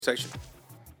Section.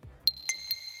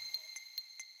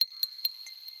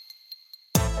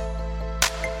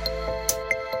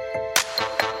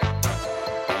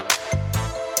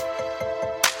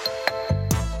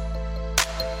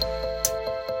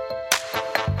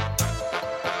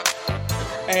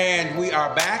 And we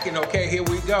are back, and okay, here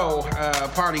we go,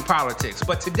 party politics.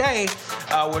 But today,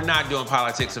 we're not doing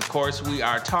politics, of course. We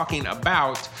are talking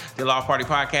about the Loft Party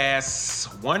Podcast's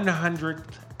 100th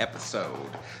episode.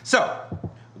 So,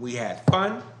 we had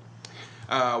fun.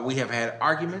 We have had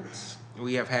arguments.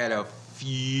 We have had a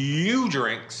few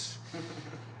drinks.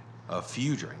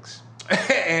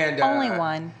 And only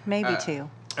one, maybe two.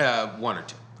 One or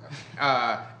two.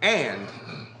 And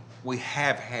we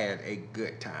have had a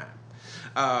good time.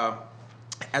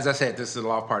 As I said, this is the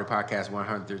Loft Party Podcast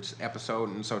 100th episode,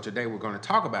 and so today we're going to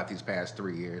talk about these past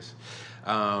 3 years,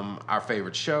 our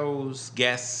favorite shows,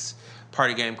 guests,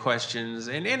 party game questions,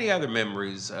 and any other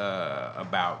memories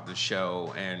about the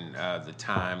show and the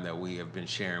time that we have been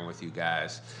sharing with you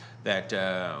guys that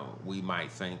we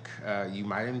might think you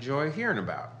might enjoy hearing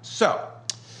about. So,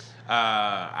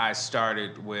 I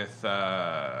started with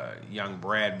young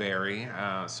Bradbury,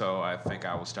 so I think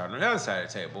I will start on the other side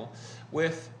of the table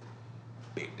with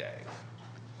Big Dave.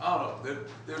 I don't know.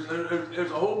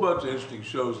 There's a whole bunch of interesting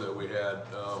shows that we had.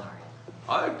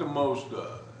 I think the most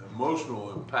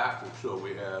emotional, impactful show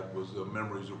we had was the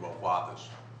Memories of Our Fathers.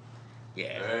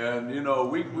 Yeah. And, you know,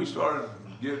 we started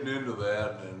getting into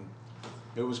that, and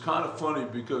it was kind of funny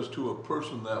because to a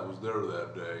person that was there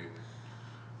that day,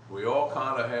 we all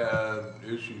kind of had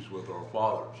issues with our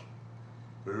fathers.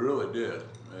 We really did.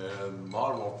 And a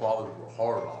lot of our fathers were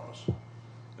hard on us.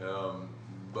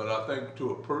 But I think to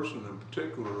a person in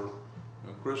particular,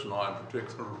 and Chris and I in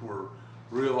particular,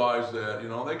 realized that, you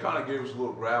know, they kind of gave us a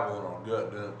little gravel in our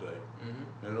gut, didn't they?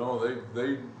 Mm-hmm. You know,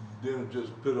 they didn't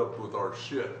just put up with our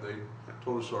shit. They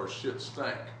told us our shit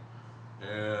stank.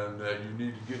 And that you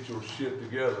need to get your shit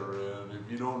together. And if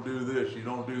you don't do this, you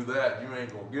don't do that, you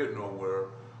ain't going to get nowhere.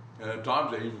 And at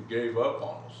times they even gave up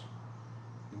on us.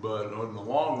 But in the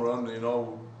long run, you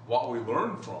know, what we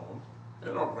learned from them,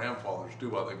 and our grandfathers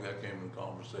too, I think that came in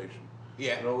conversation.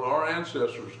 Yeah. You know, our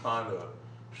ancestors kind of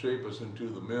shape us into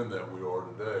the men that we are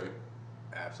today.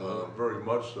 Absolutely. Very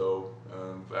much so.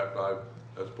 In fact,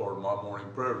 that's part of my morning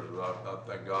prayers. I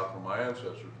thank God for my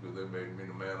ancestors because they made me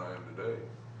the man I am today.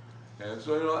 And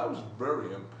so, you know, that was very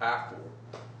impactful.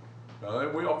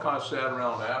 We all kind of sat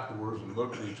around afterwards and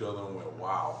looked at each other and went,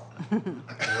 wow. You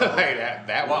know,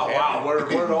 that was wow, where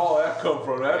did all that come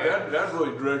from? That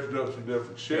really dredged up some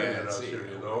different shit in us here,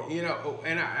 you know? You know,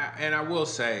 and I will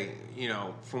say, you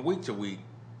know, from week to week,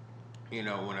 you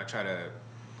know, when I try to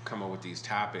come up with these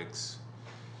topics,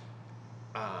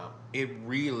 it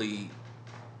really,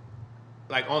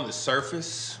 like on the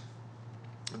surface,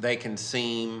 they can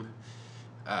seem...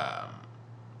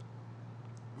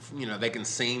 you know, they can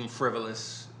seem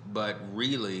frivolous, but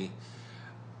really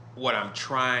what I'm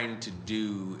trying to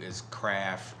do is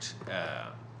craft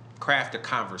a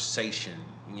conversation,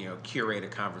 you know, curate a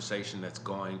conversation that's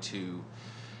going to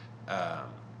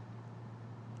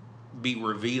be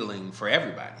revealing for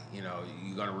everybody. You know,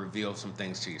 you're going to reveal some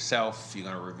things to yourself, you're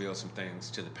going to reveal some things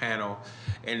to the panel,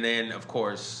 and then, of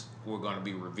course, we're going to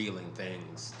be revealing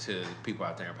things to people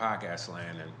out there in podcast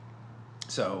land. And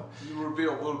so you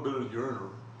reveal a little bit of your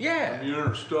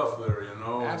inner stuff there, you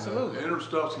know. Absolutely. And inner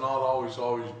stuff's not always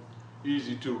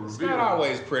easy to reveal. It's not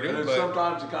always pretty, and but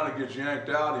sometimes it kind of gets yanked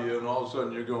out of you, and all of a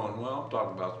sudden you're going, well, I'm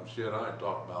talking about some shit I ain't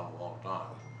talked about in a long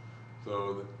time.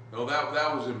 So, you know,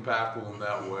 that was impactful in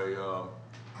that way.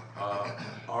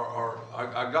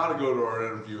 I got to go to our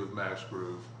interview with Max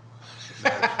Groove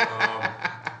next.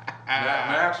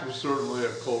 Max was certainly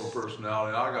a cult of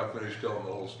personality. I got finished telling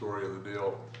the whole story of the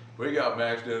deal. We got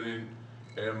Max in,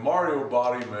 and Mario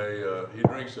bought him he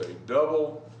drinks a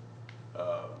double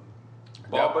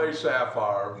Bombay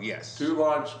Sapphire, yes, 2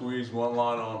 lime squeeze, 1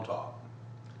 line on top.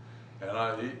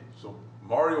 And so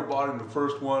Mario bought him the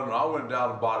first one, and I went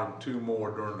down and bought him 2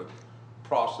 more during the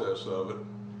process of it.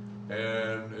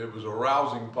 And it was a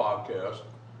rousing podcast.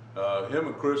 Him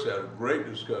and Chris had a great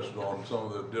discussion on some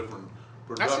of the different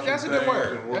production that's a good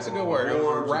word. That's a good word. It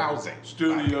was rousing.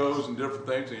 Studios and different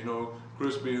things. And, you know,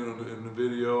 Chris being in the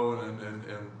video and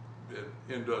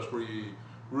industry, he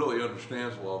really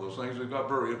understands a lot of those things. He got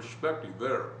very introspective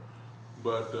there.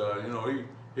 But, you know,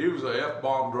 he was a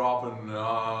F-bomb dropping,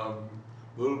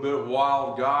 little bit of a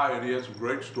wild guy, and he had some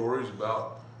great stories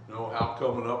about, you know, how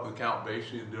coming up with Count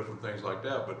Basie and different things like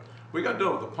that. But we got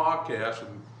done with the podcast,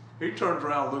 and he turns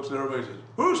around and looks at everybody and says,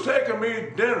 "Who's taking me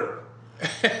to dinner?"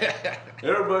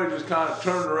 Everybody just kind of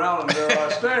turned around, and there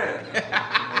I stand.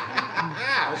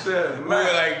 I said, we were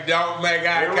like, don't make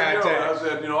eye contact. I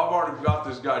said, I've already got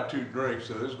this guy 2 drinks,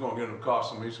 so this is going to end up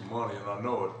costing me some money, and I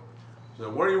know it. I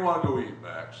said, where do you want to go eat,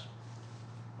 Max?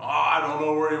 Oh, I don't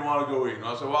know where you want to go eat. And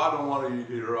I said, well, I don't want to eat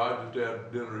here. I just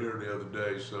had dinner here the other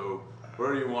day, so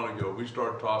where do you want to go? We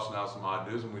started tossing out some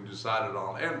ideas, and we decided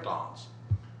on Anton's,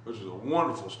 which is a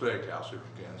wonderful steakhouse, if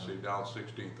you can see, down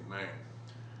 16th of Main.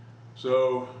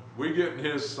 So we get in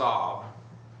his Saab,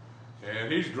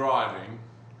 and he's driving,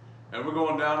 and we're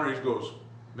going down there. He goes,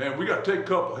 man, we got to take a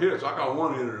couple of hits. I got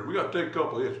one hitter. We got to take a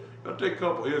couple of hits. You got to take a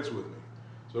couple of hits with me.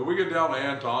 So we get down to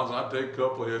Anton's, and I take a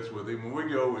couple of hits with him, and we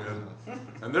go in,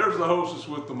 and there's the hostess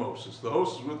with the mostest. The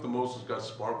hostess with the mostest got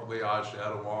sparkly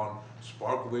eyeshadow on,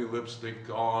 sparkly lipstick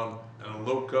on, and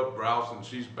a low-cut blouse, and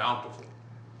she's bountiful.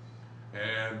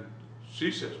 And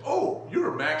she says, oh,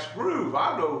 you're Max Groove.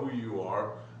 I know who you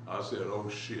are. I said, oh,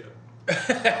 shit.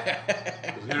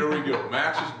 Because here we go.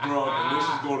 Max is drunk, and this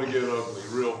is going to get ugly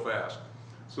real fast.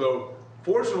 So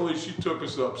fortunately, she took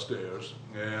us upstairs,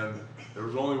 and there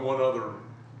was only one other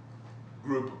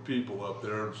group of people up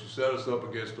there, and she set us up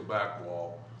against the back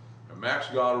wall. And Max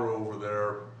got her over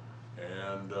there,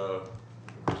 and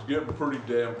was getting pretty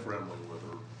damn friendly with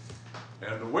her.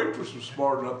 And the waitress was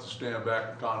smart enough to stand back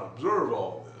and kind of observe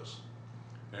all of this.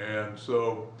 And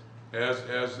so as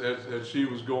she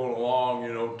was going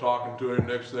along, talking to him,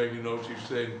 next thing you know, she's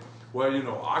saying, well,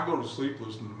 I go to sleep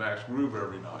listening to Max Groove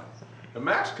every night. And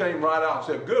Max came right out and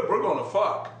said, good, we're going to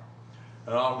fuck.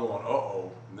 And I'm going,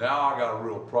 uh-oh, now I got a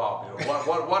real problem.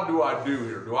 What do I do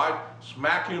here? Do I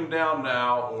smack him down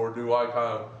now, or do I kind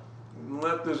of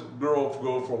let this girl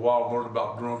go for a while and learn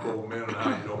about drunk old men and how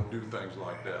you don't do things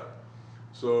like that?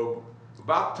 So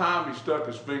about the time he stuck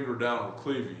his finger down the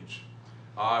cleavage,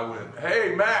 I went,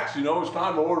 hey, Max, it's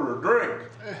time to order a drink.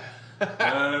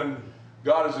 And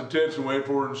got his attention, waited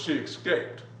for her, and she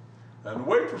escaped. And the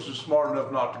waitress was smart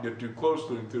enough not to get too close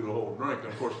to him through the whole drink.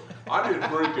 And of course, I didn't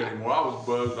drink anymore. I was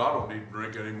buzzed. I don't need to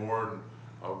drink anymore. And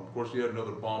of course, he had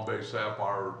another Bombay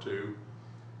Sapphire or 2.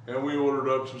 And we ordered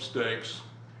up some steaks.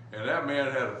 And that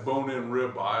man had a bone-in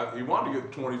ribeye. He wanted to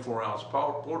get a 24-ounce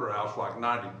porterhouse for like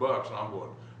 $90. And I'm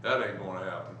going, that ain't going to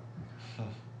happen.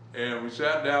 And we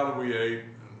sat down and we ate.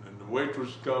 And the waitress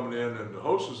was coming in, and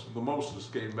the mostess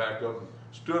came back up and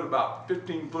stood about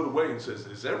 15 foot away and says,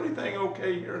 is everything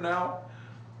okay here now?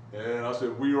 And I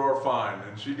said, we are fine.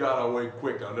 And she got away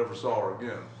quick. I never saw her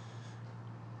again.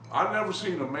 I've never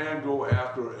seen a man go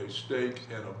after a steak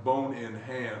and a bone in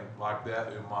hand like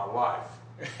that in my life.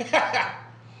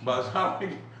 By the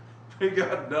time he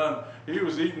got done, he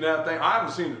was eating that thing. I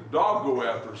haven't seen a dog go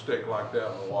after a steak like that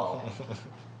in a while.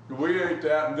 We ate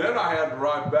that, and then I had to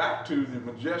ride back to the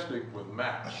Majestic with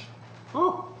Max.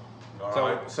 Whew.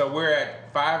 So we're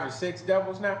at 5 or 6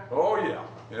 doubles now? Oh, yeah.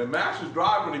 And Max is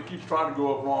driving. He keeps trying to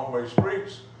go up wrong-way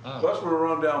streets. Plus, we're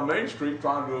run down Main Street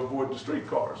trying to avoid the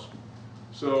streetcars.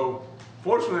 So,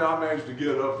 fortunately, I managed to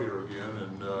get up here again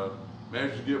and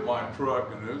managed to get my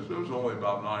truck. And it was only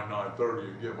about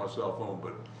 9:30 to get myself home.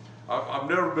 But I've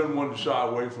never been one to shy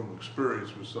away from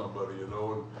experience with somebody,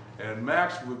 And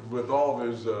Max, with all of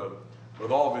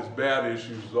his bad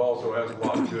issues, also has a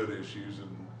lot of good issues.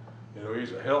 And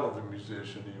he's a hell of a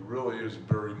musician. He really is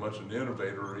very much an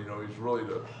innovator. He's really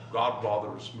the godfather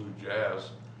of smooth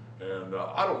jazz. And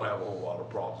I don't have a whole lot of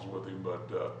problems with him, but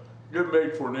it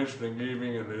made for an interesting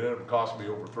evening, and it ended up costing me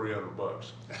over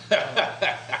 $300.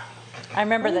 I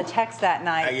remember the text that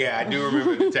night. Yeah, I do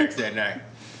remember the text that night.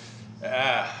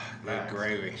 Good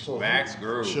gravy. So Max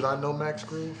Groove. Should I know Max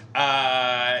Groove?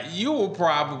 You will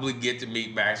probably get to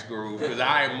meet Max Groove, because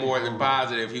I am more than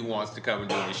positive he wants to come and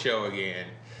do the show again.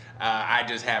 I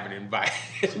just haven't invited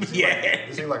him yet.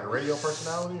 Is he like a radio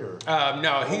personality, or?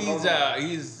 No,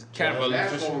 he's kind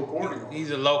of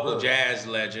he's a local jazz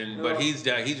legend, but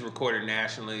he's recorded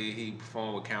nationally. He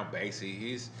performed with Count Basie.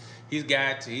 He's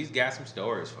got some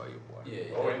stories for you, boy.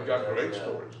 Yeah, he's got great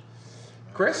stories.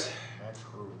 Chris? Max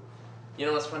Groove.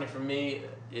 What's funny for me,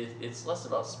 it's less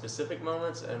about specific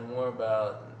moments and more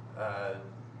about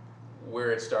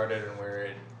where it started and where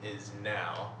it is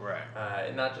now. Right.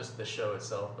 And not just the show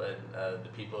itself, but the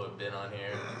people who have been on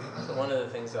here. So one of the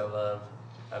things I love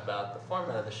about the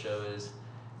format of the show is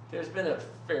there's been a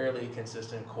fairly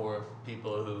consistent core of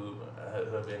people who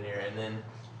have been here, and then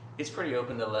it's pretty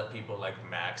open to let people like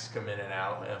Max come in and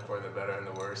out for the better and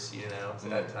the worse,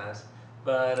 at times.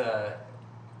 But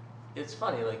it's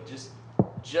funny, like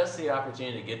just the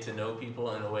opportunity to get to know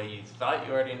people in a way you thought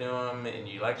you already knew them, and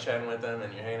you like chatting with them,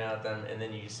 and you're hanging out with them, and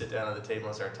then you sit down at the table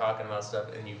and start talking about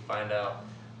stuff, and you find out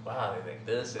wow, they think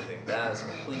this, they think that, it's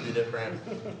completely different.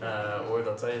 Or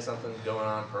they'll tell you something going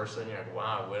on personally, and you're like,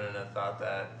 wow, I wouldn't have thought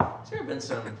that. So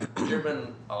there have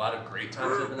been a lot of great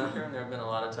times I've been up here, and there have been a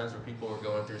lot of times where people were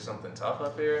going through something tough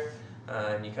up here,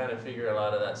 and you kind of figure a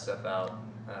lot of that stuff out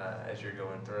as you're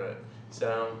going through it.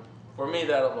 So for me,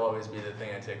 that'll always be the thing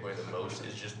I take away the most,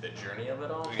 is just the journey of it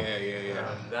all. Yeah.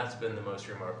 That's been the most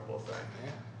remarkable thing.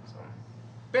 Yeah. So.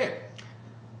 Ben.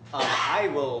 I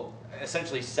will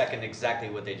essentially second exactly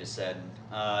what they just said.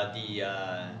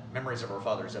 The Memories of Our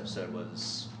Fathers episode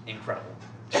was incredible.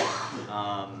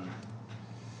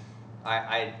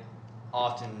 I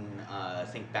often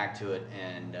think back to it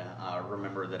and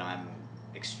remember that I'm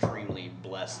extremely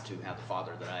blessed to have the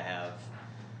father that I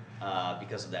have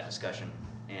because of that discussion,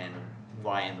 and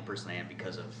why I am the person I am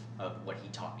because of what he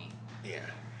taught me. Yeah.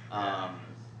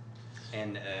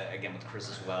 And again with Chris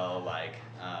as well, like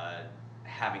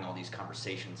having all these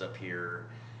conversations up here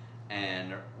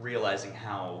and realizing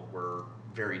how we're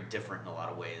very different in a lot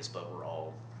of ways, but we're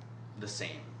all the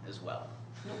same as well.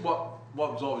 What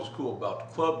was always cool about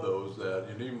the club, though, is that,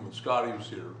 and even when Scotty was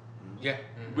here, Yeah.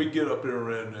 we'd get up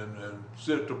here and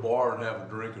sit at the bar and have a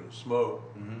drink and a smoke.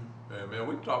 And man,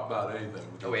 we talk about anything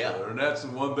with each other. And that's the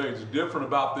one thing that's different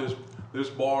about this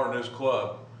bar and this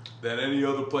club than any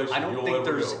other place I that don't you'll think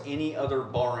ever there's go. any other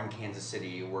bar in Kansas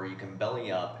City where you can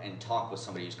belly up and talk with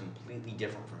somebody who's completely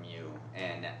different from you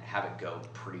and have it go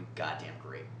pretty goddamn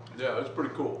great. Yeah, it's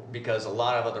pretty cool. Because a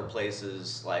lot of other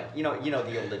places, like you know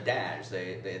the old adage,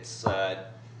 it's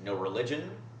no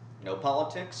religion, no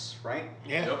politics, right?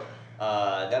 Yeah. Yep.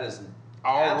 That is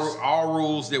All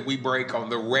rules that we break on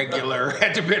the regular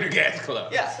at the Pendergast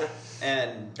Club. Yeah,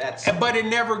 and that's But it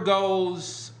never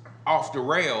goes off the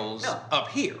rails No. up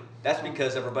here. that's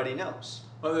because everybody knows.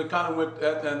 Well, they kind of went,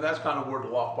 and that's kind of where the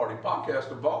Loft Party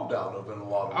Podcast evolved out of in a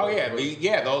lot of Oh ways.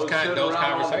 yeah, those Sitting those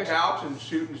around on the conversations. couch and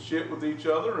shooting shit with each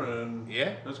other, and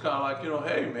Yeah. it's kind of like,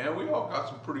 hey man, we all got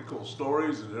some pretty cool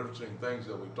stories and interesting things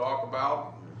that we talk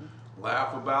about,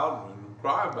 laugh about, and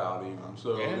cry about even.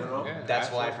 So Yeah, you know, yeah.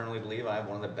 That's why I Absolutely. firmly believe I have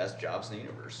one of the best jobs in the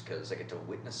universe, because I get to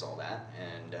witness all that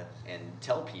and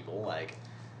tell people like,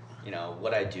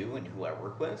 what I do and who I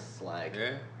work with. Like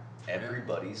Yeah.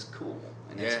 everybody's cool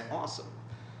and Yeah. it's awesome.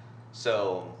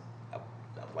 So I'd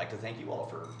like to thank you all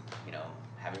for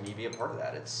having me be a part of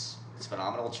that. It's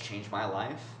phenomenal. It's changed my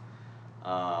life.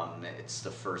 It's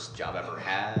the first job I ever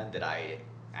had that I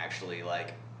actually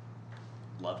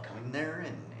love coming there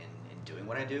and doing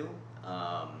what I do.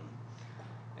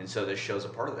 And so this show's a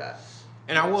part of that.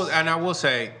 And I will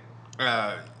say,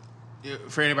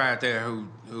 for anybody out there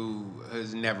who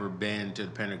has never been to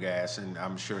the Pendergast, and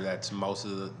I'm sure that's most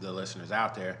of the listeners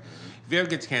out there, if you ever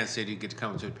get to Kansas City, you get to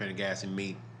come to the Pendergast and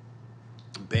meet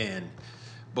Ben.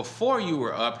 Before you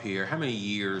were up here, how many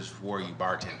years were you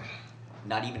bartending?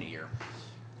 Not even a year.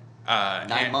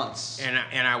 9 months.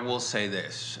 And I will say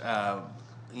this,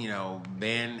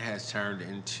 Ben has turned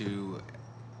into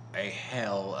a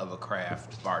hell of a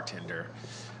craft bartender,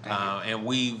 and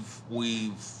we've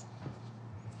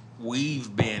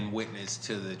been witness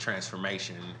to the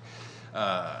transformation,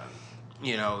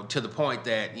 to the point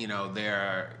that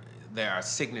there are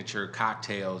signature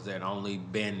cocktails that only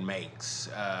Ben makes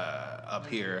up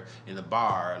here in the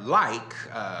bar, like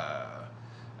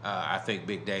I think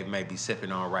Big Dave may be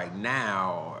sipping on right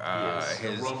now.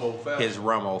 His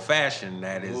rum old fashioned.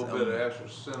 That a is little bit of extra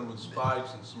cinnamon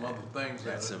spice and some other things.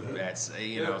 that's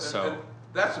And so.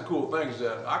 that's the cool thing, is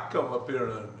that I come up here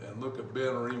and look at Ben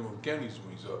or even Kenny's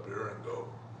when he's up here and go,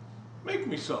 make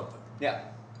me something. Yeah.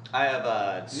 I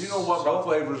have You know what my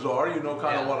flavors are, kind of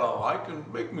Yeah. what I like,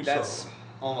 and make me that's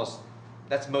something.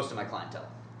 that's most of my clientele.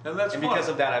 And that's And fun. because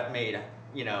of that I've made,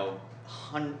 You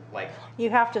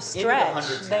have to into the stretch.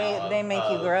 hundreds now They make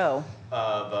you grow.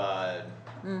 of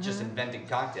just inventing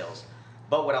cocktails.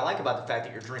 But what I like about the fact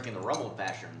that you're drinking the rum old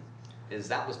fashioned is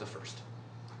that was the first.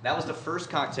 That was the first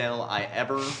cocktail I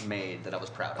ever made that I was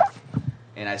proud of.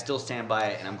 And I still stand by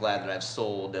it, and I'm glad that I've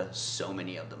sold so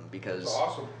many of them, because It's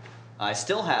awesome. I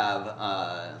still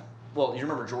have, you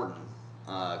remember Jordan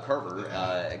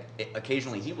Carver,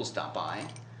 occasionally he will stop by,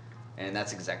 and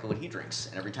that's exactly what he drinks.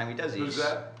 And every time he does, Who's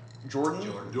that? Jordan,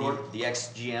 Jordan. the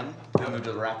ex-GM, who moved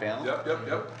to the Raphael.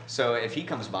 Yep. So if he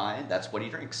comes by, that's what he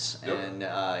drinks. Yep.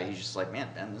 And he's just like, man,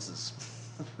 Ben, this is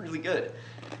really good.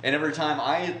 And every time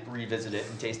I revisit it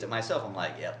and taste it myself, I'm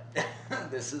like, yep,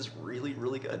 this is really,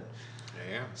 really good.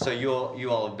 Yeah. So you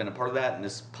all have been a part of that, and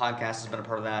this podcast has been a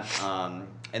part of that.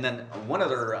 And then one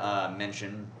other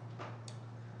mention,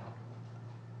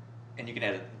 and you can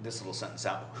edit this little sentence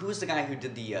out. Who is the guy who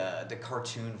did the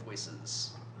cartoon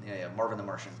voices? Yeah, Marvin the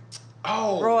Martian.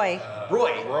 Oh, Roy.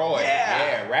 Roy.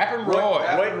 Yeah, rapping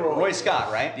Roy. Roy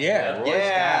Scott, right? Yeah, Roy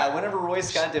Scott. Whenever Roy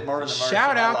Scott did Marvin the Martian,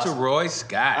 Shout out to Roy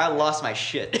Scott. I lost my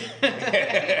shit.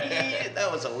 That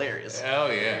was hilarious. Oh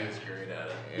He yeah. was great at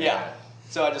it. Yeah.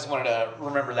 So I just wanted to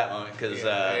remember that moment because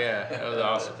Yeah, that was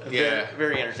awesome. Yeah.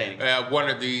 very entertaining. One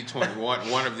of the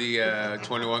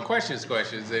 21 questions,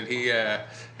 and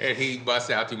he busts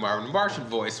out the Marvin the Martian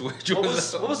voice, which What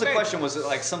was was the question? Was it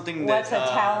like something that? What's a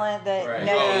talent that right.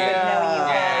 nobody would know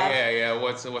you have? Yeah.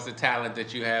 What's a talent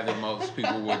that you have that most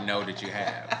people wouldn't know that you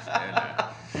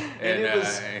have? And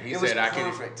he said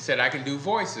I can do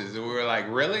voices, and we were like,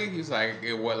 really? He's like,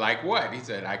 like what? He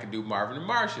said I can do Marvin the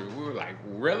Martian. We were like,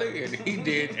 really? And he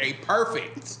did a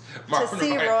perfect Marvin To the see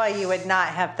Martian. Roy, you would not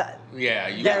have thought. Yeah,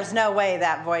 There's no way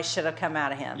that voice should have come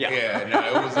out of him. Yeah.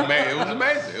 no, it was amazing.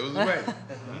 It was amazing.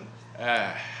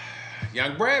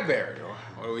 Young Bradbury,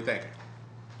 what are we thinking?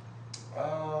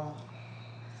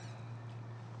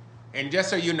 And just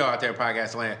so you know, out there in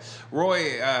podcast land,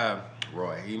 Roy,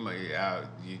 you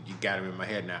got him in my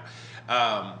head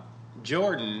now.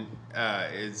 Jordan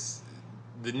is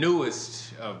the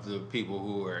newest of the people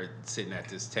who are sitting at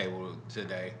this table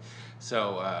today,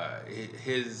 so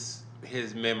his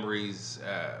memories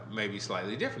may be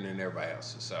slightly different than everybody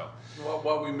else's. So,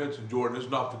 While we mentioned Jordan, let's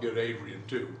not forget Adrian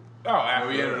too. oh,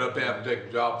 absolutely. He ended up having to take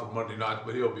a job for Monday nights,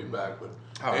 but he'll be back. But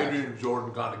Adrian and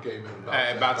Jordan kind of came in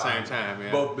about the same time.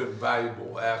 Yeah, Both been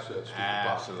valuable assets to the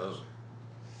absolutely. process.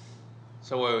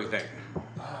 So, what do we think?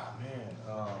 Ah, man.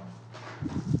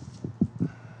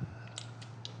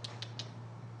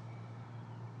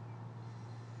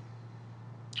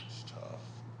 It's tough.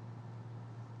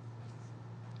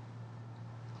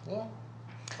 Well,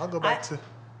 I'll go back to.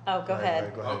 Oh, go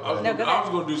ahead. Go I ahead. was No, go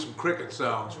ahead. going to do some cricket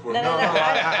sounds for No, you.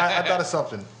 I thought of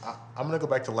something. I'm going to go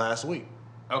back to last week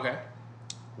Okay.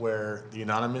 where the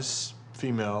anonymous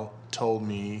female told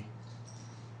me,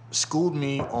 schooled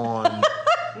me on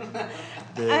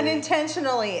the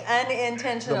Unintentionally.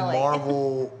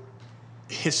 Marvel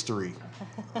history.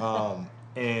 And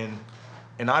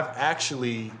I've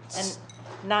actually And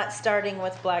not starting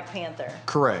with Black Panther.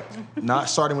 correct, not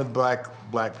starting with Black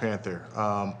Panther.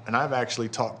 And I've actually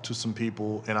talked to some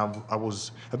people, and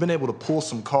I've been able to pull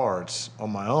some cards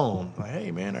on my own. Like,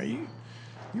 hey man,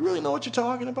 you really know what you're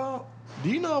talking about? Do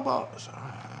you know about? I said,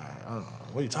 I don't know.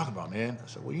 What are you talking about, man? I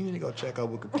said, well, you need to go check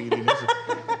out Wikipedia.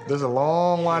 There's a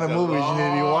long line of movies you need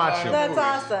to be watching. That's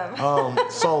awesome.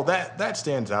 So that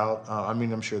stands out. I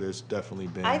mean, I'm sure there's definitely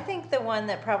been. I think the one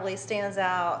that probably stands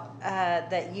out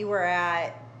that you were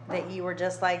at, that you were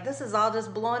just like, this is all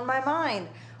just blowing my mind,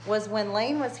 was when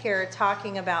Lane was here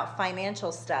talking about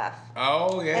financial stuff.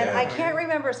 Oh yeah. And I can't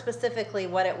remember specifically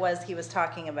what it was he was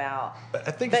talking about. I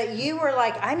think. But you were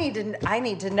like, I need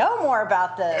to know more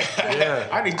about this.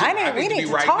 Yeah. We need to be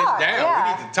writing talk. this down.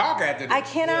 Yeah. We need to talk after this. I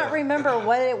cannot remember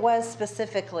what it was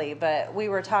specifically, but we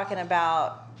were talking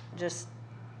about just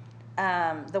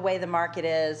the way the market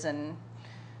is and,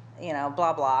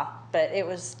 blah, blah. But it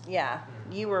was,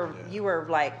 you were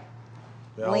like,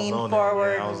 Yeah, I was lean on there.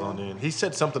 forward. Yeah, I was on there. He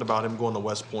said something about him going to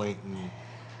West Point and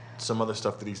some other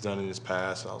stuff that he's done in his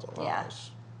past. I was like,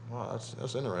 wow,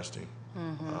 that's interesting.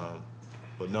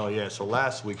 But no, yeah. So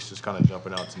last week's just kind of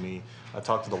jumping out to me. I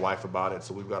talked to the wife about it,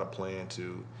 so we've got a plan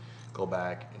to go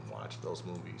back and watch those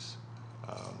movies,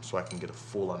 so I can get a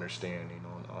full understanding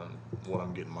on what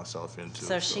I'm getting myself into.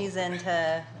 so she's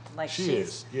into, like, She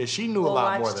is. Yeah, she knew a will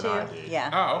lot watch more than I too. did. Yeah.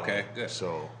 Oh, okay, good.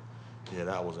 So, yeah,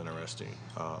 that was interesting.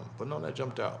 But no, that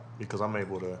jumped out because I'm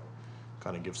able to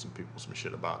kind of give some people some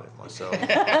shit about it myself.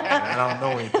 And I don't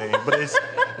know anything, but it's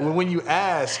when you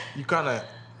ask, you kind of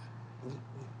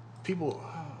people.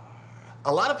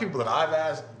 A lot of people that I've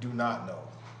asked do not know.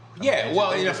 Yeah,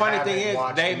 well, the just funny thing haven't is,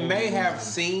 watched they the may movies have and-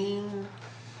 seen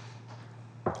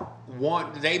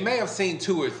one. They may have seen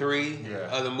 2 or 3 Yeah.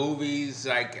 of the movies,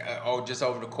 like, just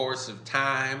over the course of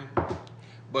time,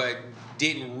 but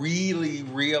didn't really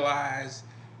realize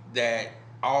that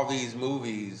all these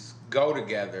movies go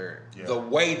together the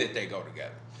way that they go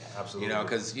together. Absolutely.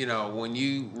 Because when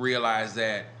you realize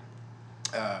that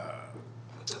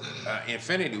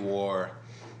Infinity War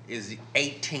is the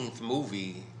 18th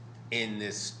movie in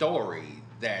this story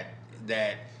that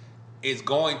is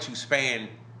going to span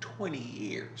 20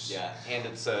 years. Yeah, and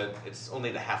it's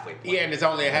only the halfway point. Yeah, and it's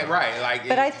only right. Like,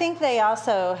 But I think they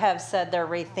also have said they're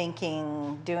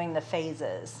rethinking doing the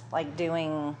phases, like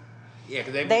doing. yeah,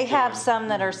 'cause They have some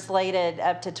that are slated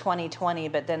up to 2020,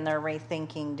 but then they're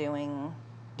rethinking doing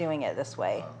it this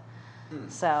way.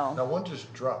 So Now, one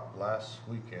just dropped last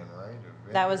weekend, right?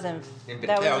 that was Infinity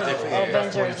that was War.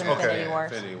 Avengers Okay. Infinity War.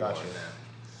 Infinity War. Gotcha.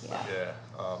 Yeah. Yeah.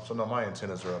 So no, my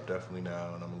antennas are up definitely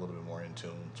now, and I'm a little bit more in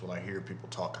tune. So when I hear people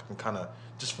talk, I can kind of,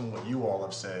 just from what you all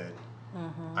have said,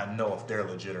 I know if they're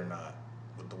legit or not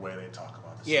with the way they talk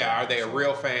about this. Yeah, are they a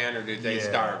real fan, or did they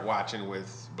start watching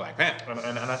with Black Panther?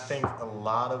 And I think a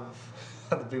lot of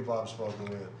the people I've spoken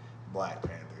with, Black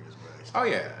Panther is where they start. Oh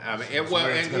yeah, I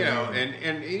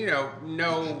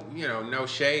mean, no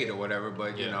shade or whatever,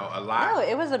 but you know, a lot. No,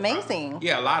 it was amazing.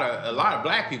 Yeah, a lot of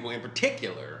black people in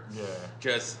particular. Yeah.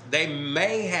 Just they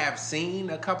may have seen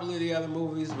a couple of the other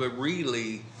movies, but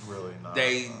really not.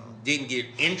 They didn't get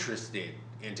interested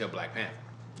until Black Panther.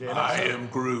 Yeah, I am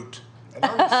Groot. And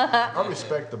I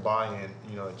respect the buy-in,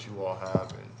 that you all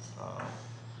have,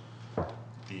 and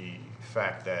the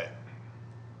fact that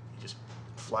you just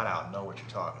flat out know what you're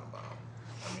talking about.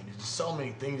 I mean, there's just so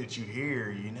many things that you hear,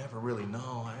 you never really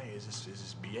know. Hey, is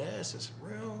this BS? Is it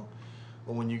real?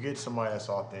 But when you get somebody that's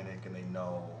authentic and they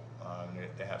know,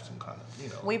 they have some kind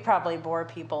of, We probably bore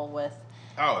people with.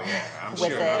 Oh yeah, I'm With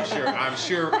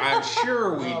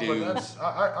sure we do. But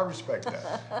I respect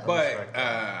that. But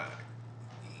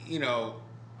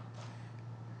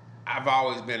I've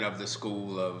always been of the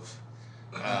school of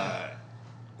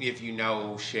if you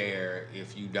know, share.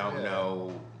 If you don't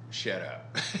know, shut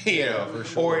up. For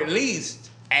sure. Or at least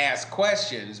ask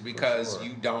questions because sure.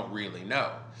 you don't really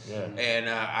know. Yeah. And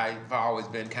I've always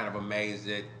been kind of amazed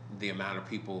at the amount of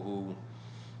people who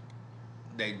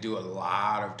they do a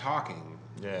lot of talking,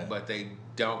 but they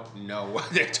don't know what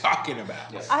they're talking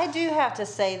about. Yes. I do have to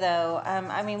say though,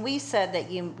 I mean, we said that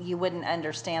you wouldn't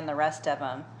understand the rest of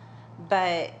them,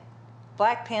 but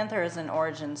Black Panther is an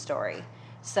origin story,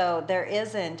 so there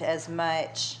isn't as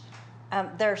much.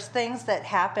 There's things that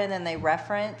happen and they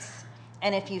reference,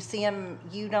 and if you see them,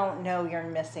 you don't know you're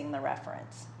missing the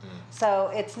reference. So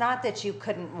it's not that you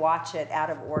couldn't watch it out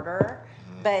of order,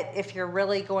 but if you're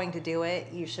really going to do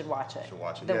it, you should watch it.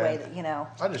 The way that,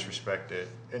 I just respect it.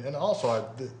 And also,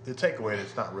 the takeaway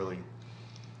that's not really,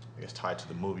 I guess, tied to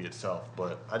the movie itself,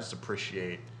 but I just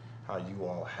appreciate how you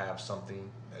all have something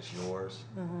that's yours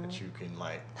that you can,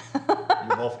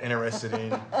 you're both interested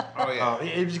in. Oh,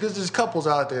 yeah. Because there's couples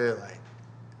out there,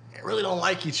 they really don't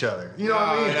like each other. You know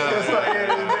what I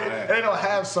mean? They don't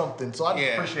have something. So I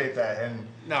just appreciate that. And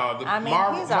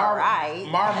he's all right.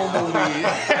 Marvel movies.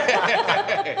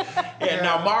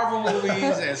 Marvel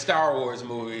movies and Star Wars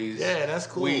movies. Yeah, that's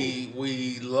cool.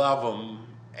 We love them,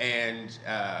 and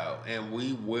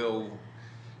we will.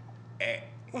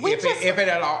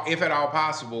 If at all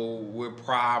possible, we're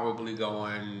probably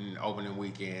going opening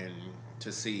weekend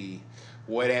to see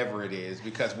whatever it is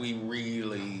because we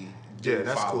really do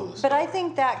follow the story. But I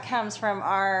think that comes from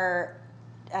our.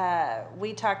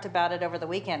 We talked about it over the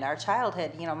weekend. Our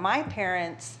childhood. My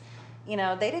parents. They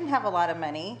didn't have a lot of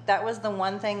money. That was the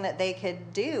one thing that they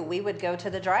could do. We would go to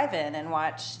the drive-in and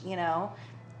watch.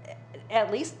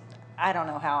 At least. I don't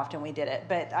know how often we did it,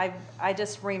 but I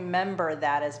just remember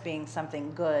that as being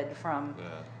something good from,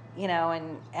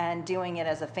 and doing it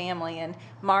as a family. And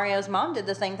Mario's mom did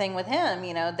the same thing with him.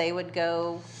 They would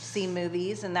go see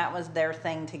movies, and that was their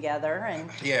thing together.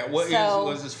 And it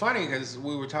was funny because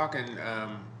we were talking a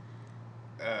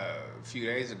few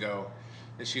days ago,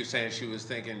 and she was saying she was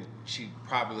thinking she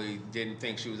probably didn't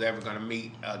think she was ever going to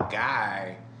meet a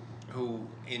guy who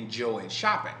enjoyed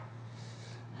shopping,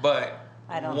 but.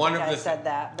 I don't think I said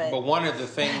that, but one of the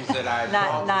things that I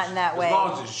not in that way. As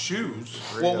long as it's shoes.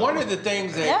 Well, one of the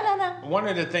things that No. One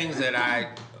of the things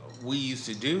that we used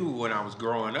to do when I was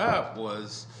growing up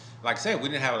was, like I said, we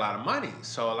didn't have a lot of money,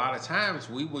 so a lot of times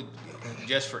we would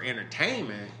just for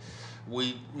entertainment,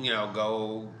 we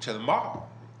go to the mall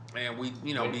and we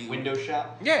window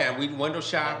shop. Yeah, we'd window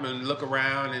shop and look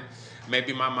around, and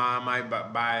maybe my mom might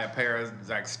buy a pair of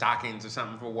stockings or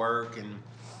something for work, and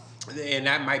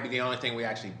that might be the only thing we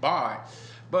actually bought.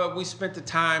 But we spent the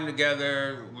time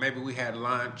together. Maybe we had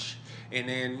lunch, and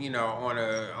then on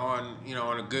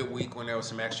a good week when there was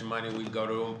some extra money, we go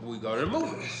to the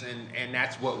movies, and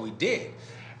that's what we did.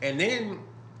 And then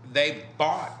they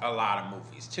bought a lot of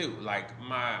movies too. Like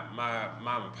my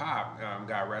mom and pop,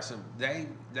 God rest them, they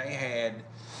had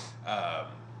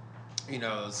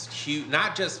huge,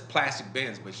 not just plastic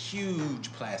bins, but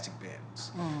huge plastic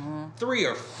bins, 3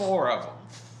 or 4 of them.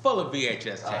 Full of VHS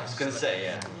tapes. I was gonna say,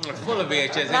 yeah. Full of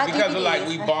VHS, Not and because of DVDs.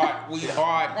 we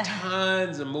bought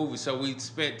tons of movies.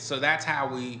 So that's how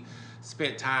we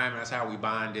spent time. That's how we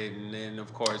bonded, and then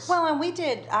of course. Well, and we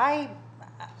did. I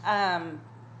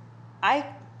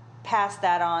passed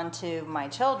that on to my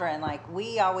children. Like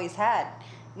we always had,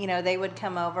 they would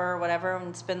come over or whatever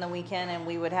and spend the weekend, and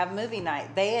we would have movie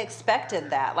night. They expected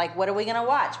that. Like, what are we gonna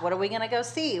watch? What are we gonna go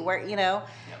see? Where,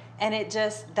 and it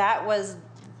just that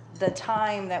the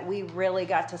time that we really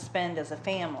got to spend as a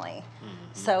family.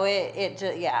 So it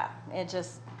just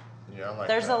Yeah, I like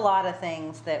there's that. a lot of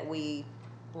things that we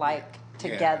like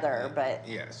together, but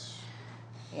yes.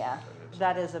 yeah,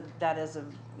 that is a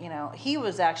you know, he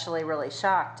was actually really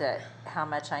shocked at how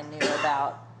much I knew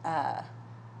about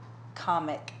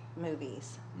comic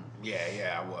movies.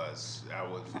 Yeah, I was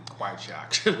quite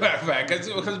shocked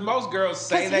because most girls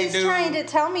say Because they he's do. trying to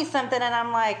tell me something, and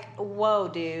I'm like, "Whoa,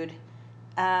 dude,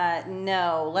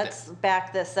 no, let's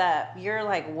back this up. You're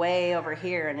like way over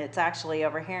here, and it's actually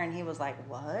over here." And he was like,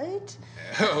 "What?"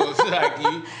 It's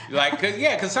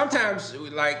because sometimes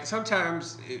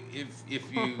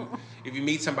if you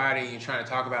meet somebody and you're trying to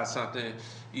talk about something,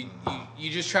 you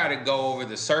just try to go over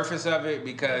the surface of it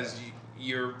because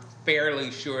you're fairly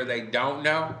sure they don't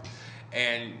know.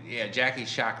 And yeah, Jackie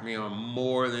shocked me on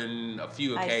more than a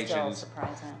few I still occasions.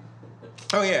 surprise him.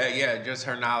 Oh yeah, just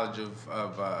her knowledge of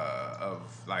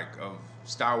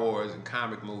Star Wars and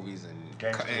comic movies and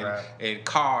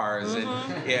cars and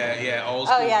old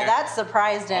school. Oh yeah, that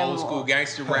surprised him. Old school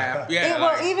gangster rap. Yeah.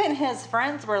 Well, even his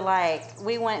friends were like,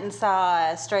 we went and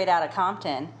saw Straight Outta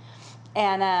Compton,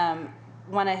 and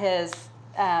one of his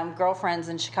girlfriends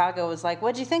in Chicago was like,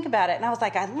 "What'd you think about it?" And I was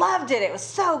like, "I loved it. It was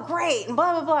so great." And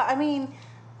blah blah blah. I mean,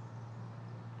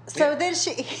 so then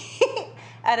she,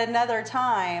 at another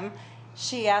time,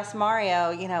 she asked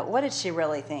Mario, you know, what did she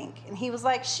really think? And he was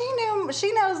like, she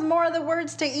knows more of the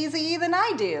words to Eazy-E than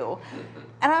I do.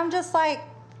 And I'm just like,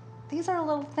 these are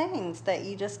little things that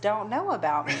you just don't know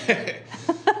about me.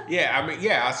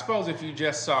 I suppose if you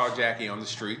just saw Jackie on the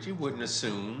street, you wouldn't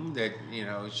assume that, you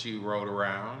know, she rode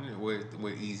around with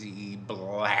Eazy-E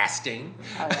blasting.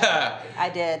 Oh, yeah. I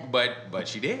did. But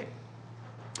she did.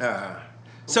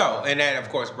 So, and that, of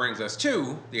course, brings us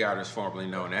to the artist formerly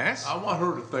known as... I want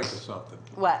her to think of something.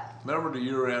 What? Remember the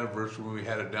year anniversary when we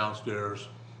had it downstairs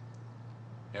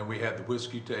and we had the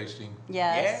whiskey tasting?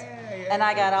 Yes. Yeah. And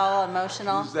I got all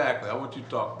emotional. Exactly. I want you to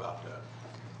talk about that.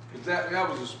 'Cause that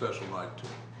was a special night too.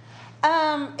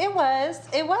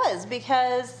 It was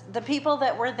because the people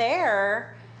that were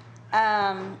there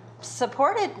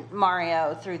supported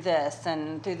Mario through this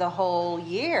and through the whole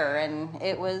year, and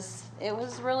it was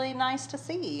really nice to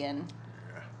see. And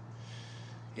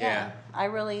I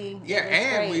really we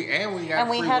got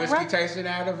free whiskey tasting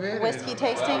out of it. Whiskey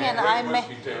tasting, and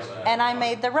I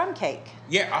made the rum cake.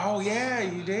 Yeah. Oh yeah,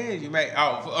 you did. You made.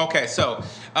 Oh, okay. So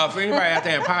for anybody out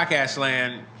there in podcast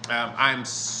land, I'm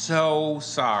so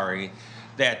sorry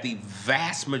that the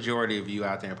vast majority of you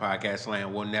out there in podcast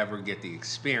land will never get the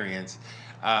experience,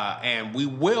 and we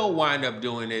will wind up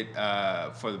doing it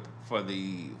for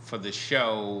the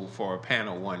show for a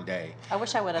panel one day. I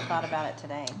wish I would have thought about it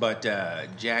today. But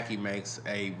Jackie makes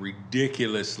a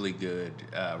ridiculously good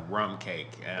rum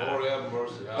cake. Lord have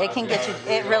mercy. It can get you.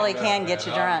 It really can get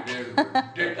you drunk.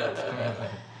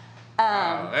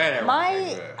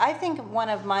 I think one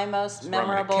of my most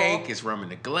memorable rum in the cake, it's rum in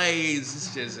the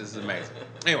glaze. It's amazing.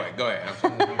 Anyway, go ahead.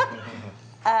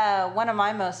 one of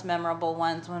my most memorable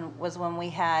ones was when we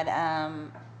had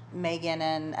Megan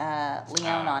and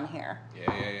Leon on here.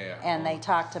 Yeah. And they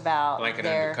talked about Blanket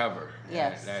their Undercover.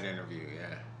 Yes. That interview.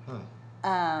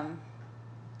 I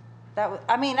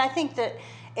think that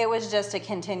it was just a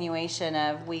continuation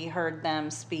of, we heard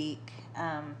them speak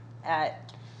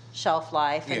at Shelf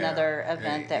Life, another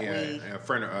event that we... A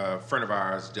friend of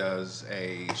ours does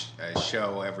a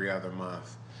show every other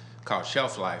month called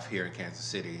Shelf Life here in Kansas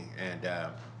City, and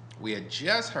we had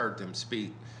just heard them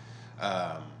speak.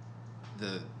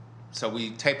 So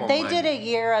we tape on They Monday. did a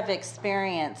year of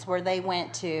experience where they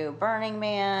went to Burning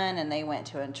Man and they went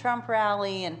to a Trump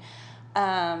rally, and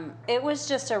it was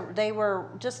they were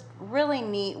just really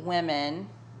neat women.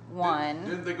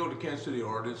 Didn't they go to Kansas City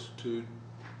Art Institute?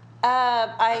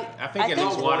 I think it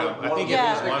is one of them.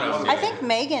 I think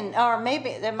Megan, or maybe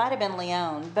it might have been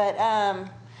Leon, but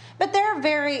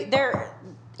they're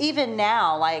even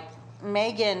now, like,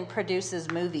 Megan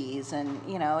produces movies, and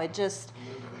you know, it just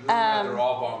They're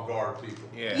all avant-garde people.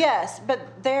 Yeah. yes, but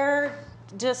they're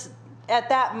just at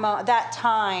that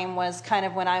time was kind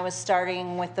of when I was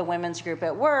starting with the women's group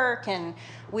at work, and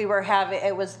we were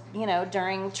it was, you know,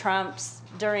 during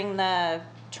the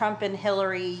Trump and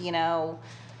Hillary, you know,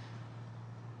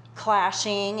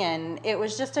 clashing, and it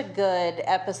was just a good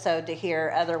episode to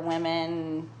hear other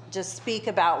women just speak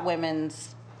about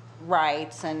women's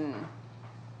rights and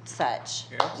such.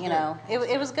 Yeah, you know,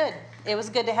 it was good. It was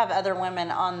good to have other women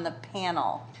on the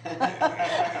panel.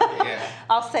 Yeah.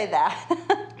 I'll say that.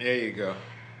 There you go.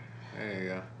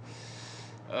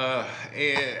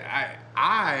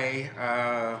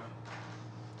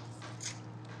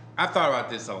 I I thought about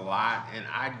this a lot, and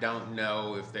I don't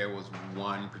know if there was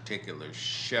one particular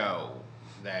show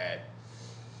that,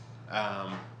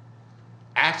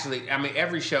 actually, I mean,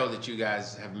 every show that you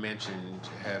guys have mentioned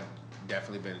have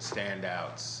definitely been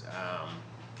standouts.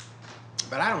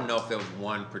 But I don't know if there was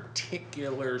one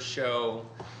particular show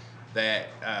that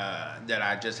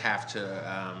I just have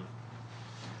to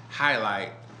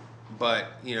highlight. But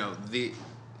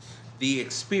the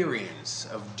experience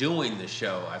of doing the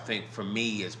show, I think for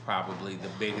me is probably the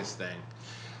biggest thing.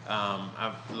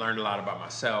 I've learned a lot about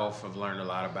myself. I've learned a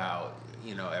lot about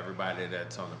everybody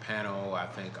that's on the panel. I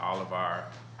think all of our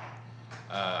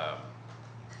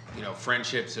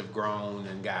friendships have grown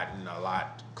and gotten a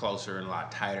lot closer and a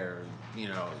lot tighter,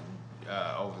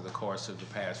 over the course of the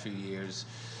past few years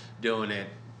doing it.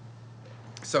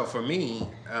 So for me,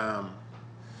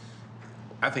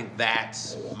 I think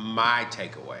that's my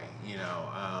takeaway.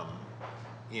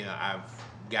 I've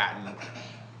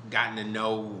gotten to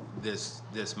know this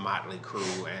motley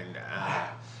crew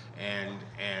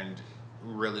and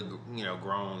really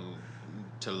grown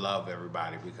to love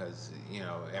everybody because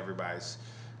everybody's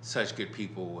such good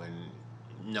people, and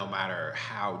no matter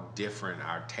how different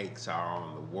our takes are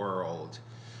on the world,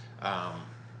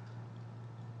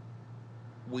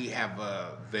 we have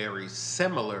a very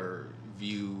similar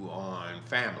view on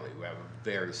family. We have a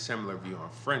very similar view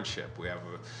on friendship. We have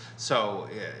so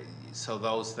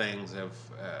those things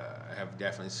have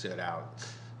definitely stood out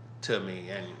to me,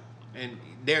 and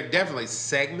there are definitely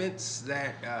segments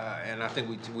that, and I think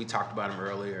we talked about them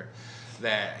earlier,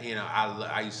 that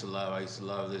I used to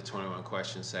love the 21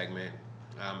 Questions segment.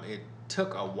 It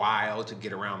took a while to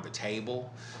get around the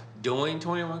table doing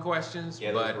 21 Questions,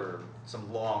 Yeah, but those were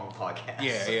some long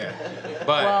podcasts. yeah.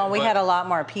 But we had a lot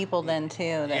more people then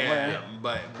too.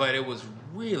 But it was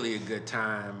really a good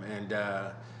time, and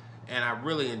I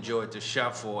really enjoyed the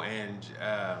shuffle, and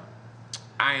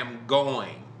I am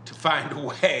going to find a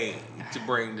way to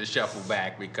bring the shuffle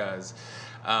back because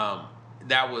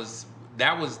that was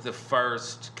the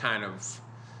first kind of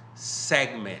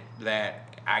segment that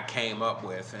I came up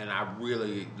with, and I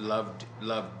really loved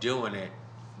doing it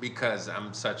because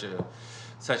I'm such a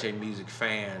music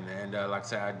fan, and like I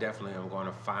said, I definitely am going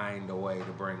to find a way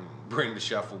to bring the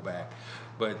shuffle back.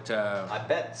 But I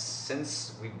bet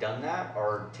since we've done that,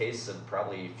 our tastes have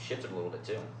probably shifted a little bit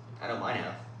too. I know mine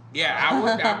have. yeah,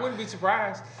 I wouldn't be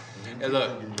surprised. And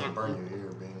look, You're gonna burn your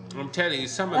ear, being I'm telling you,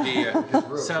 some of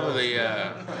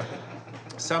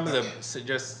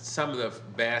the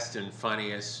best and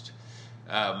funniest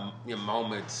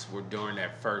moments were during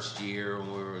that first year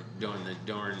when we were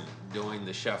doing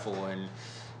the shuffle, and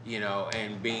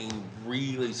and being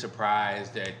really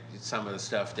surprised at some of the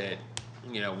stuff that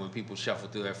when people shuffle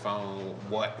through their phone,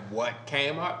 what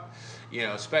came up,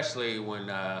 especially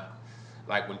when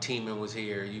like when Teeman was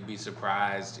here, you'd be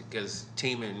surprised because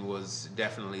Teeman was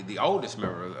definitely the oldest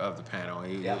member of the panel.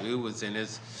 He was in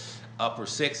his upper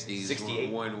 60s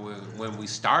 68. when we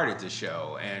started the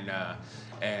show, and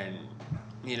they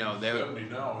 70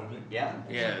 now, isn't he?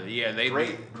 Yeah. they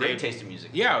Great taste in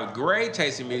music. Yeah, great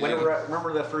taste in music.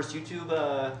 Remember the first YouTube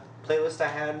playlist I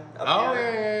had up Oh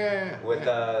there? yeah. With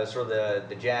sort of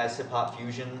the jazz hip hop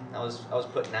fusion I was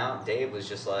putting out. Dave was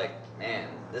just like, man,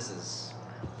 this is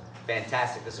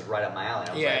fantastic. This is right up my alley.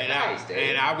 I was like, nice,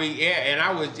 Dave.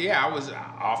 I was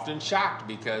often shocked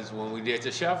because when we did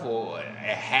the shuffle,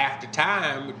 at half the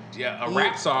time a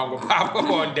rap song would pop up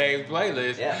on Dave's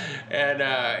playlist. Yeah.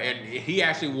 And he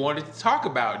actually wanted to talk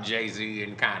about Jay-Z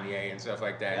and Kanye and stuff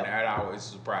like that. Yep. And that always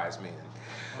surprised me.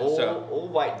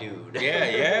 Old white dude.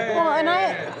 Yeah. Well, and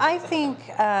I think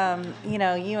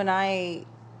you and I,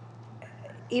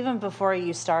 even before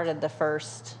you started the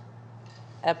first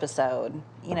episode,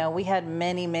 we had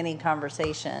many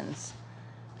conversations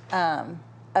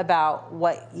about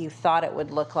what you thought it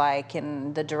would look like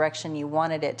and the direction you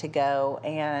wanted it to go,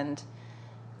 and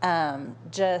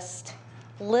just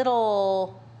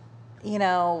little,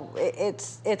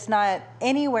 it's not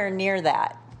anywhere near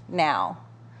that now,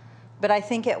 but I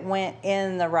think it went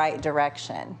in the right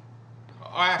direction.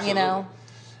 Oh, absolutely.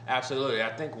 Absolutely. I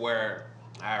think where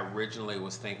I originally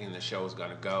was thinking the show was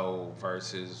going to go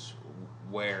versus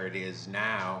where it is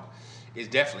now is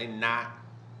definitely not.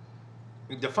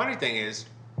 The funny thing is,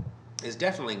 it's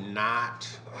definitely not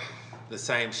the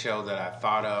same show that I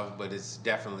thought of, but it's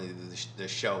definitely the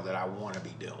show that I want to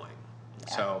be doing.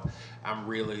 Yeah. So I'm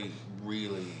really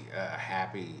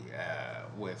happy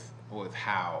with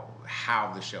how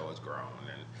the show has grown,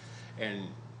 and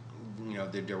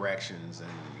the directions, and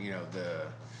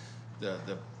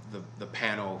the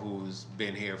panel who's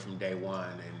been here from day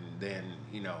one, and then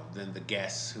the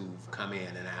guests who've come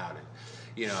in and out,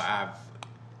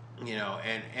 and you know,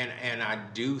 and I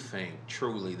do think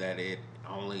truly that it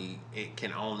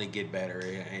can only get better.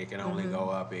 It can only go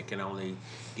up. It can only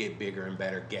get bigger and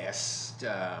better guests,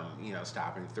 you know,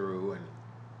 stopping through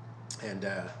and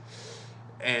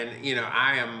you know,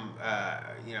 I am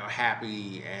you know,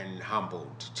 happy and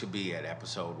humbled to be at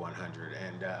episode 100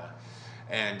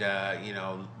 and you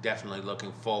know, definitely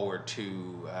looking forward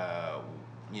to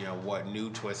you know, what new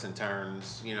twists and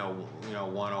turns, you know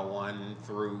 101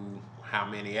 through how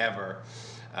many ever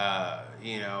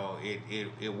you know,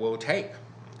 it will take.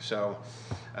 So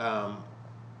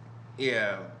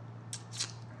yeah,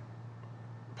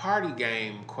 party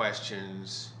game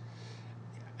questions.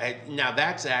 Now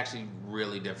that's actually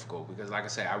really difficult because, like I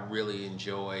say, I really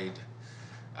enjoyed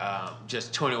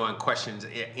just 21 questions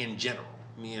in general,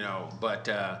 you know. But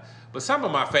some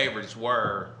of my favorites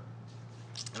were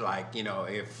like, you know,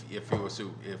 if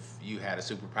you had a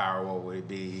superpower, what would it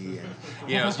be? And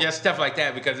you know, it's just stuff like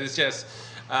that because it's just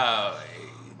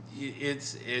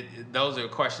those are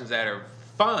questions that are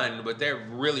fun, but they're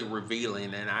really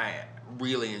revealing, and I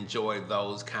really enjoy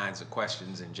those kinds of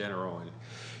questions in general. And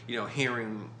you know,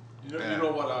 hearing. You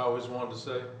know what I always wanted to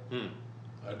say?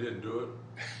 I didn't do it.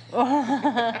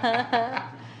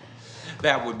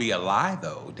 That would be a lie,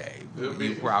 though, Dave.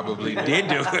 You probably did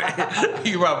do it.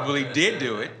 You probably did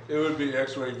do it. It would be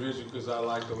X-ray vision because I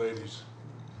like the ladies.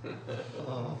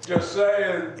 Just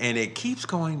saying. And it keeps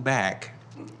going back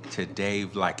to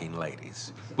Dave liking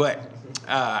ladies. But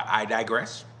I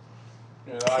digress.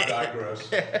 Yeah, I digress.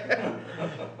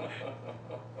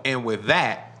 And with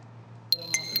that,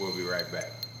 we'll be right back.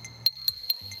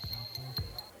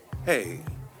 Hey,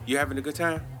 you having a good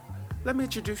time? Let me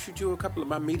introduce you to a couple of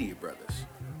my media brothers.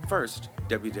 First,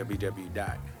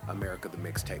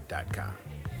 www.americathemixtape.com,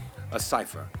 a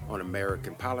cipher on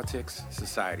American politics,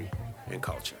 society, and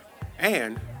culture.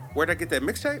 And where'd I get that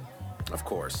mixtape? Of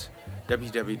course,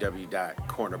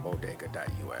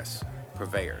 www.cornerbodega.us,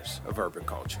 purveyors of urban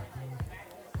culture.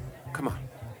 Come on,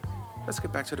 let's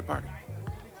get back to the party.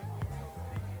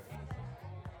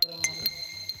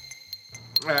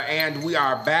 And we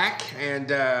are back, and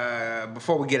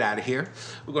before we get out of here,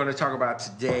 we're going to talk about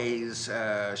today's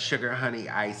sugar honey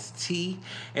iced tea.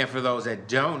 And for those that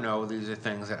don't know, these are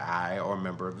things that I or a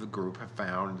member of the group have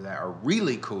found that are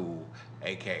really cool,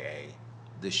 aka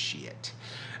the shit.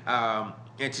 And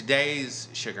today's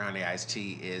sugar honey iced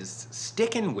tea is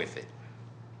sticking with it.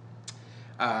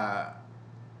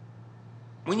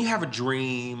 When you have a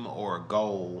dream or a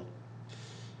goal,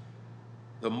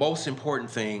 the most important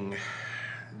thing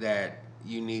that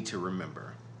you need to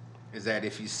remember is that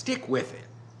if you stick with it,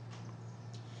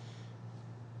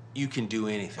 you can do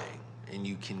anything and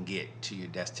you can get to your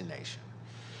destination.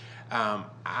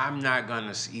 I'm not going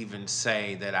to even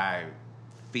say that I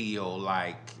feel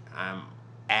like I'm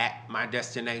at my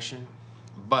destination,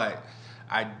 but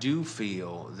I do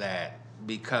feel that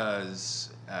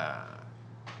because,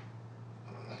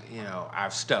 you know,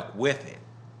 I've stuck with it.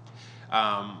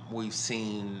 We've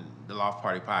seen the Loft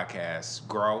Party Podcast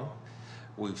grow.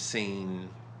 We've seen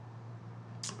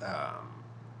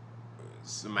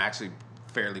some actually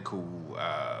fairly cool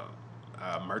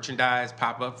merchandise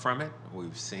pop up from it.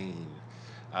 We've seen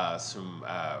some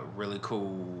really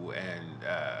cool and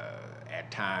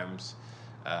at times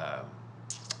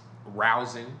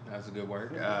rousing, that's a good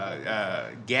word,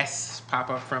 guests pop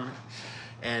up from it.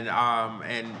 And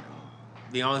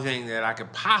the only thing that I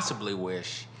could possibly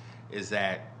wish is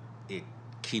that it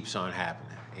keeps on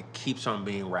happening. It keeps on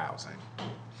being rousing.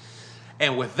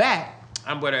 And with that,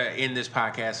 I'm going to end this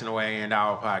podcast in a way, end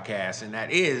our podcast, and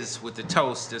that is with the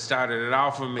toast that started it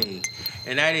all for me,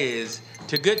 and that is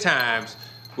to good times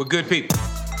with good people.